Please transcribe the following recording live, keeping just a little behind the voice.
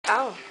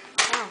Oh.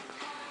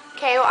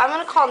 Okay, well, I'm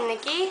going to call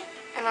Nikki,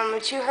 and I'm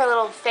going to chew her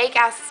little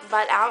fake-ass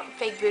butt out,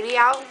 fake booty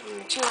out. I'm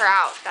going to chew her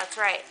out. That's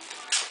right.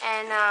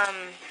 And,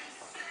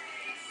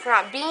 for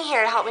not being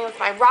here to help me with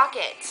my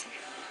rocket.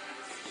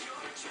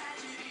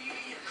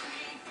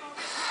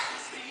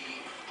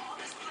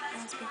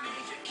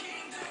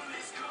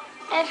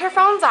 And her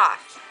phone's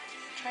off.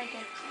 Try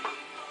again.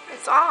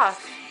 It's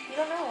off. You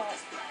don't know what.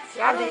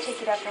 Yeah, they take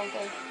it up, don't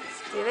they?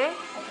 Do they? Okay,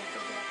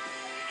 take it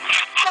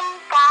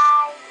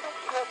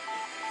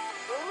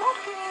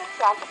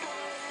up.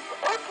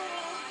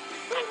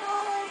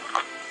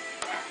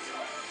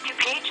 To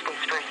page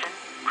this person,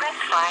 press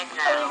 5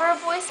 now. I leave her a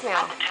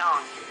voicemail. At the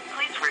tone,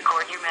 please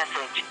record your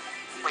message.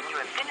 When you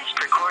have finished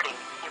recording,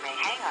 you may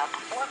hang up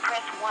or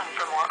press 1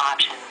 for more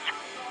options.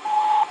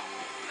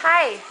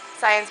 Hi,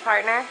 science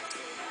partner.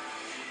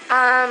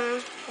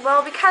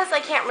 Well, because I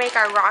can't make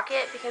our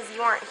rocket because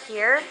you aren't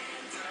here,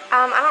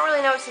 I don't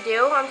really know what to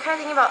do. I'm kind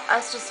of thinking about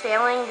us just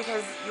failing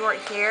because you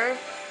weren't here.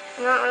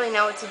 I don't really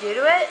know what to do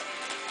to it.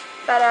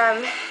 But,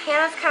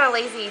 Hannah's kind of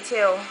lazy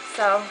too,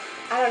 so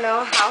I don't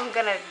know how I'm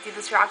going to do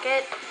this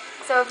rocket.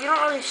 So if you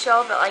don't really show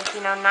up at, like,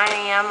 9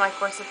 a.m. like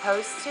we're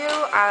supposed to,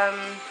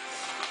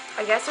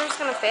 I guess we're just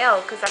going to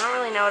fail because I don't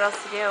really know what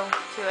else to do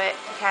to it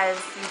because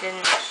you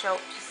didn't show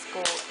up to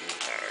school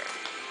either.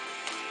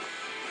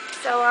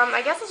 So,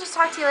 I guess I'll just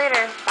talk to you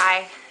later.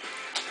 Bye.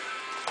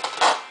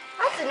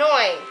 That's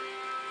annoying.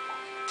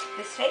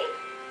 This tape?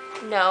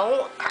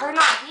 No, her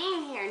not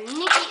being here.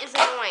 Nikki is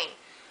annoying.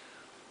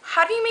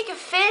 How do you make a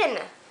fin?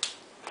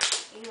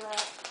 You,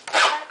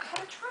 cut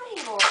a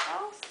triangle,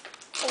 else.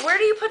 Where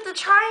do you put the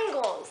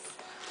triangles?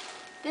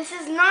 This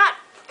is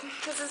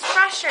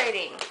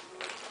frustrating.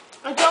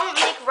 I don't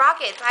make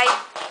rockets. I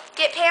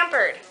get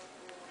pampered.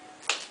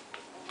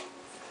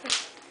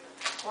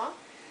 What?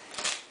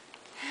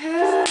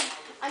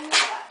 I know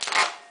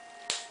that.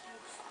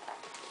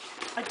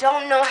 I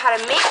don't know how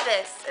to make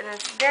this, and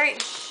it's very...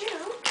 Shoot.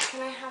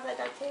 Can I have that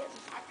duct tape?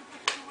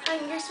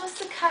 Honey, you're supposed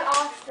to cut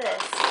off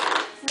this.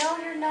 No,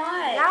 you're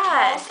not.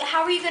 Yeah.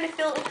 How are you going to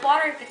fill it with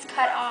water if it's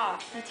cut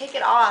off? You take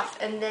it off,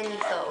 and then you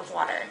fill it with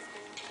water.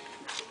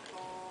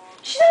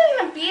 She's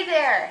not even be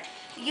there.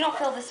 You don't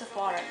fill this with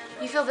water.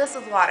 You fill this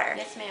with water.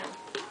 Yes, ma'am.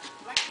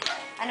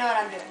 I know what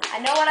I'm doing. I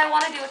know what I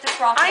want to do with this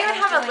rocket. I don't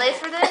even have a lid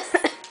for this.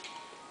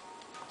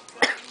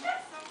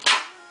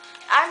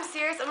 I'm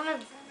serious. I'm going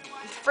to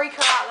freak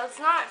her out. That's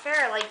not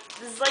fair. Like,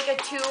 this is like a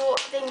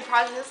two-thing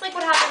project. This is like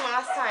what happened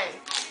last time.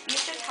 You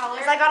should tell her.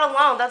 Because I got a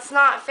loan. That's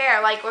not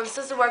fair. Like, I'm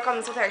supposed to work on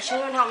this with her. She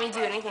didn't even help me do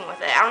anything with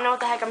it. I don't know what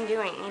the heck I'm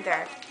doing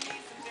either.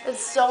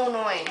 It's so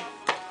annoying.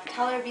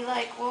 Tell her, be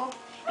like, well,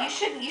 you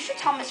should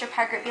tell Mr.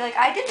 Parker, be like,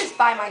 I did this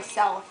by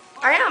myself.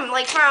 I am.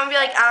 Like, tomorrow I'm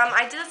going to be like,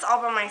 I did this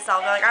all by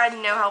myself. Like, I had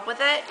no help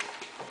with it.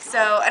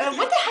 So, and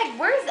what the heck?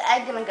 Where's the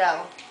egg going to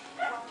go?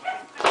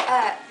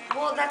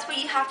 Well, that's what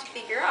you have to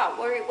figure out.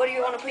 Where do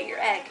you want to put your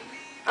egg?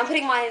 I'm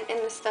putting mine in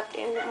the stuffed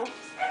animal.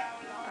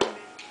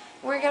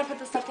 Where are you going to put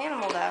the stuffed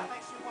animal, though?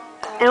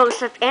 And what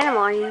stuffed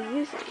animal are you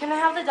using? Can I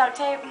have the duct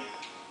tape?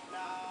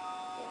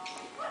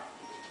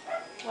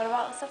 What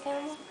about the stuffed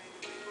animal?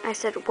 I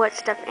said, what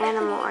stuffed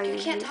animal are you You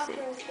can't using?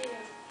 talk to this video.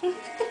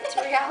 It's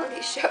a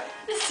reality show.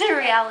 This is a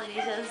reality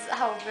show. This is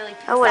how really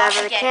pissed Oh, whatever. off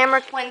I The get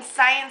camera. when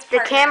science The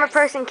partners... camera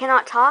person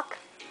cannot talk.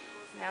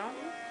 No.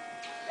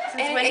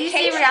 Since And when do you see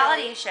occasionally-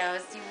 reality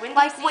shows? When do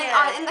Like you see when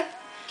it? in the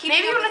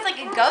Maybe when it's like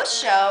a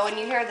ghost show and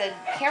you hear the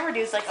camera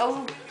dude's like,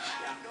 oh.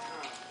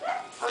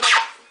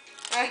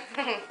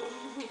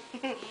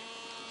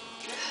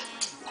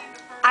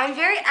 I'm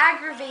very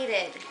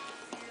aggravated.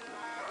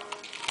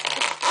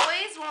 The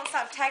boys won't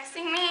stop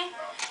texting me,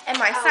 and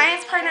my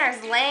science partner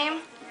is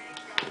lame.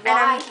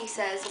 why he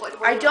says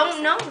what I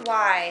don't know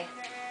why.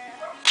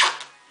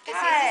 Is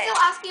he still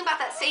asking about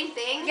that same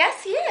thing?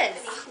 Yes, he is.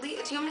 Do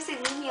you want me to say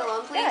leave me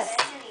alone, please? Yes.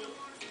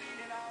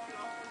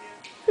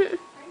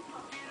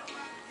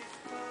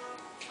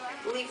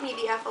 Leave me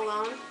the F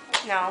alone?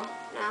 No,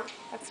 No?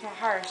 that's not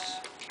harsh.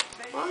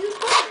 Well, he's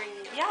bothering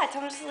you. Yeah,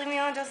 tell him just to leave me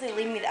alone. Don't say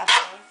leave me the F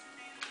alone.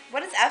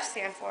 What does F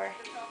stand for?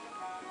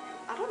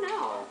 I don't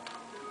know.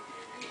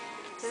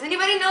 Does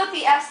anybody know what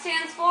the F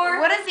stands for?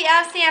 What does the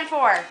F stand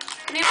for?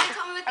 Can anybody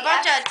tell me what A the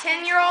bunch F of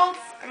 10-year-olds?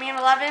 I mean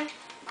 11?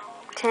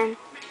 10.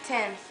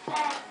 10.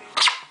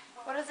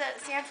 What does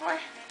it stand for?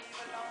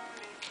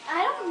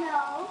 I don't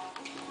know.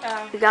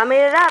 You got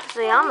made it up,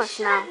 so you almost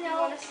know.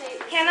 No.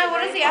 Hannah,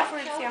 what does the F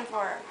word stand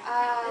for?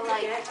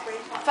 like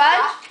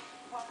Fudge?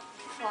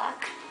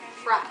 Fluck.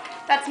 frack.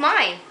 That's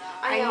mine.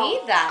 I know.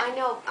 need that. I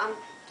know. I'm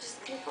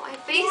just gonna put my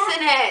face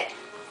in it.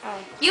 Oh.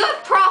 You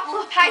have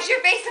problems. Hide your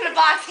face in a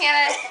box,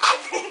 Hannah.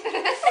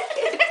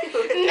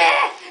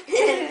 Meh.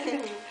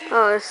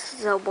 Oh, this is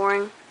so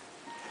boring.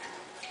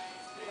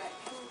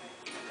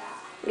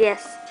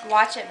 Yes.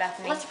 Watch it,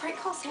 Bethany. Let's prank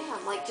call Sam.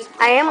 Like just.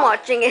 I am call him.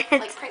 watching it.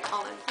 Like prank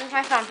call him. Where's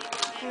my phone?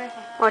 Give me my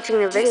phone. Watching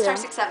the video. Star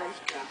 67.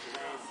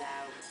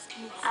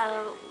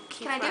 I'll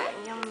keep Can I do it?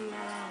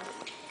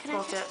 Can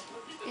I do it?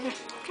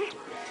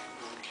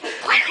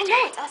 Why do I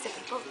know it's us if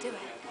we both do it?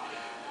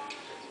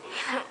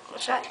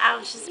 I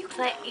was just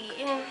playing.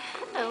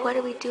 What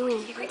are we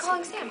doing? We're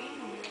calling Sam.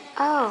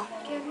 Oh.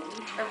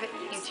 Or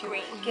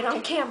YouTube. Get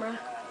on camera.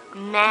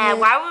 Nah,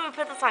 why would we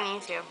put this on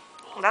YouTube?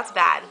 That's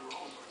bad.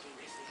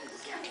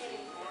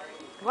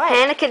 What?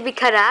 Hannah could be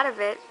cut out of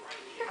it.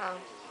 Oh,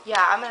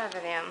 yeah, I'm gonna have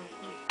it in.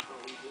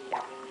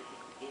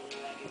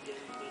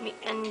 Me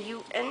and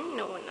you and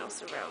no one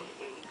else around.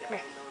 Come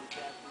here.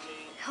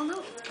 Hell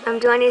no.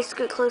 Do I need to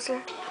scoot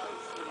closer?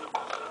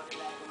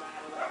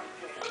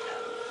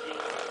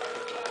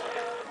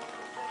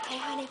 Hey,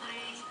 honey.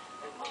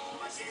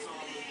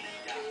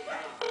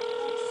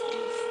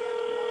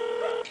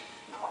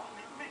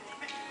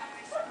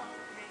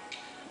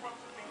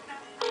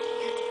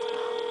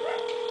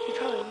 You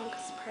probably won't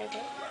because it's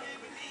private.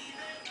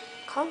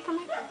 Call him from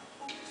my phone.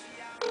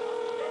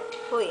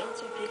 Will he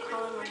answer if you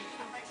call him on your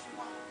phone?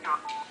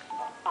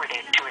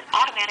 Forwarded to an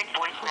automatic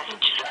voice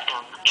message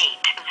system.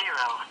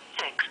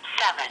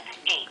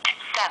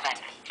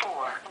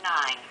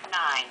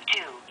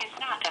 80678749992 is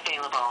not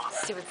available.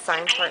 Stupid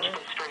sign Page partner.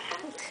 this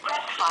person.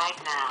 Press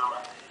 5 now.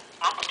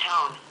 At the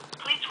tone,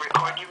 please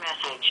record your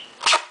message.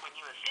 When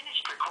you have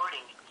finished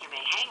recording, you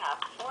may hang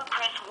up or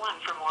press 1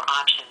 for more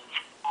options.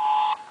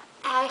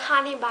 Hey,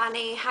 honey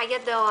bunny, how you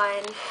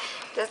doing?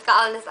 Just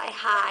calling to say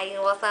hi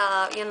and what's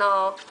up, you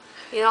know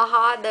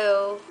how I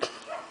do.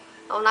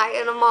 All night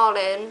in the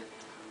morning,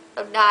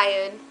 I'm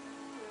dying.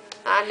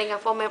 I think I'm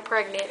 4 months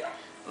pregnant,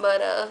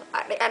 but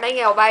I think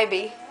your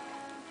baby.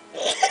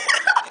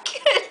 I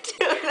can't do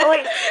that. Oh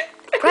wait.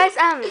 Press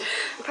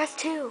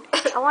 2.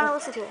 I want to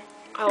listen to it.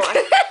 Oh, I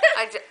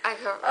can't.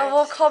 Oh,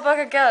 we'll call back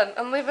again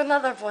and leave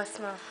another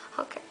voicemail.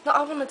 Okay, No,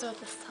 I want to do it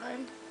this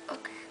time.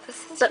 okay.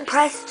 This is But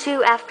press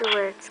 2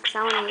 afterwards, because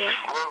I want to hear it.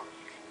 Hello?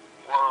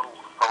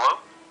 Hello?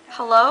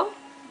 Hello?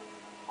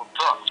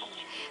 What's up?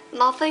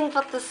 Nothing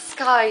but the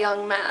sky,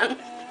 young man.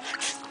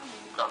 What's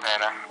up,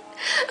 Hannah?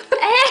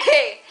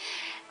 Hey!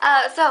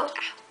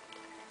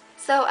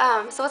 So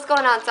what's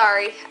going on?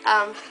 Sorry.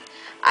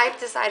 I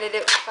decided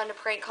it was fun to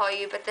prank call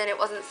you, but then it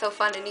wasn't so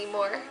fun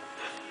anymore.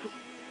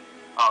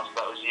 Oh, so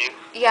that was you?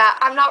 Yeah,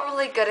 I'm not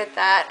really good at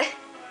that.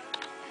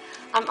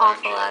 I'm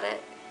awful at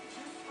it.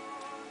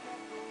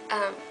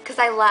 'Cause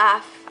I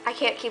laugh. I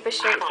can't keep a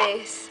straight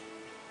face.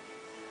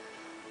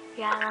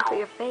 Yeah, laugh at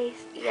your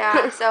face.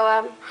 Yeah,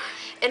 so,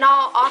 in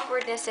all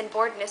awkwardness and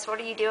boredness, what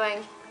are you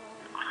doing?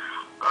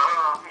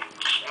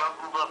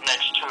 Snuggled up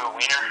next to a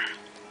wiener.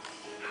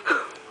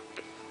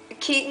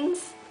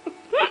 Keaton's?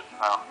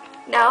 Oh,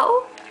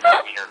 No?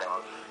 wiener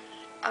dog.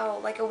 Oh,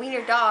 like a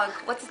wiener dog.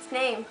 What's its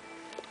name?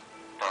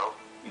 Bo?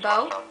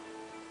 Bo?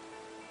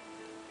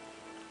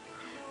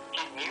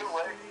 Keep me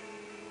away.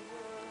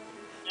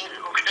 Yeah,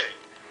 okay.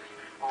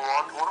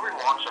 What are we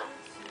watching?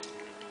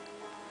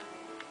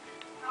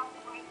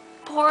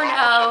 Porno.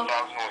 10,000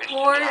 ways to die.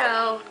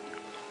 Porno.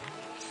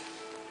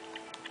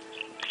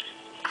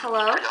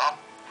 Hello? Yeah?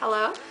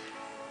 Hello?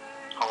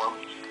 Hello?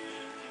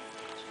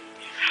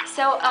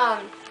 So,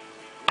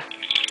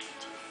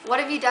 what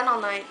have you done all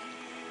night?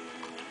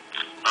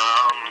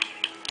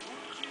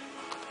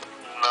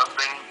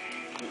 Nothing.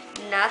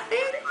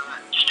 Nothing?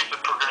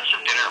 Stupid progressive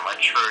dinner at my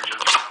church is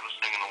the dumbest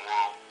thing in the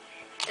world.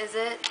 Is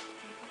it?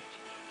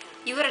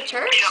 You go to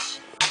church? Yeah.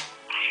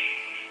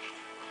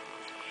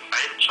 I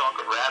ate a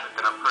chocolate rabbit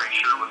that I'm pretty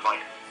sure was like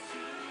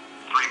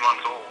 3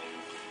 months old.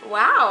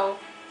 Wow.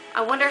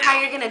 I wonder how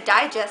you're gonna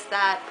digest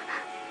that.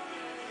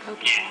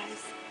 Okay.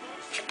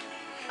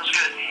 That's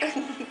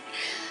good.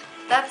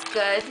 That's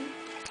good.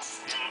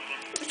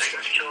 Did I go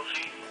to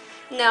Kelsey?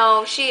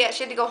 No, she had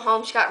to go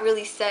home. She got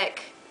really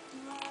sick.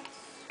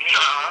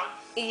 Nah.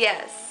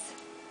 Yes.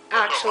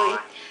 Actually,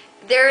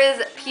 there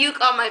is puke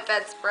on my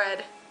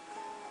bedspread.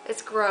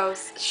 It's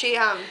gross.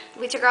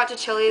 We took her out to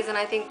Chili's and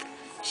I think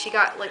she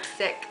got like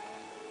sick.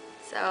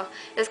 So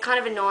it was kind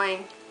of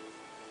annoying.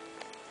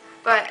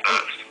 But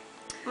I'm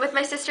with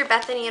my sister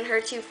Bethany and her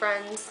 2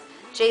 friends,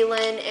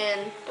 Jalen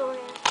and Dorian.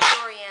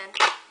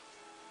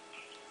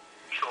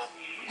 Cool.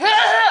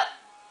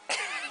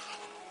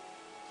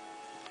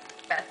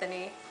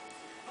 Bethany.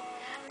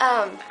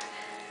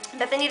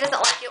 Bethany doesn't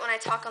like it when I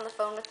talk on the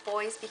phone with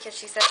boys because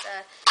she says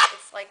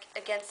it's like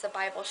against the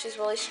Bible. She's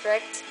really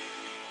strict.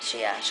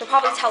 She'll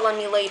probably tell on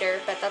me later,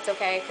 but that's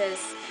okay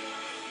because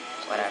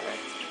whatever.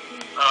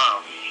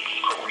 Of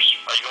course.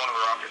 Are you going to the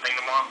rocket thing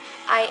tomorrow?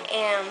 I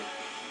am.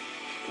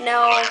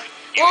 No.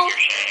 Give Well, your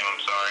shame, I'm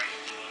sorry.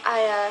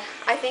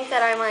 I think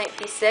that I might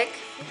be sick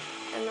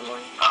in the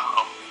morning.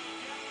 Uh-oh.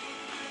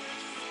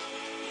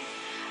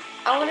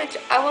 I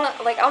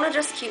wanna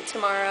dress cute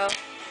tomorrow.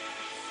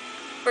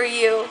 For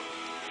you.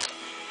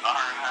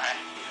 Alright.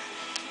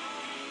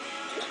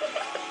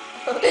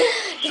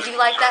 Did you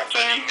like that, So do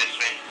Sam? you miss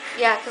me?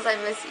 Yeah, 'cause I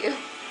miss you.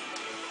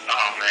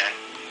 Oh, man.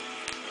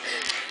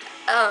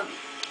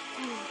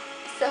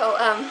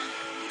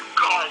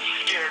 God, it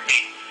scared me.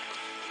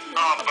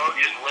 Oh, Bo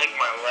just licked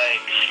my leg.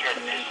 It scared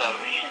the piss out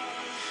of me.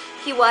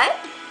 He what?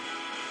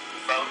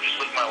 Bo just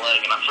licked my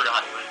leg and I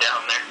forgot he was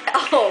down there.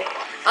 Oh.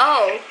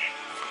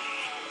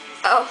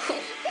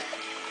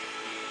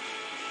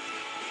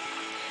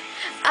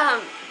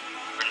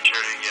 Where'd you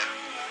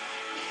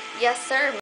Yes, sir.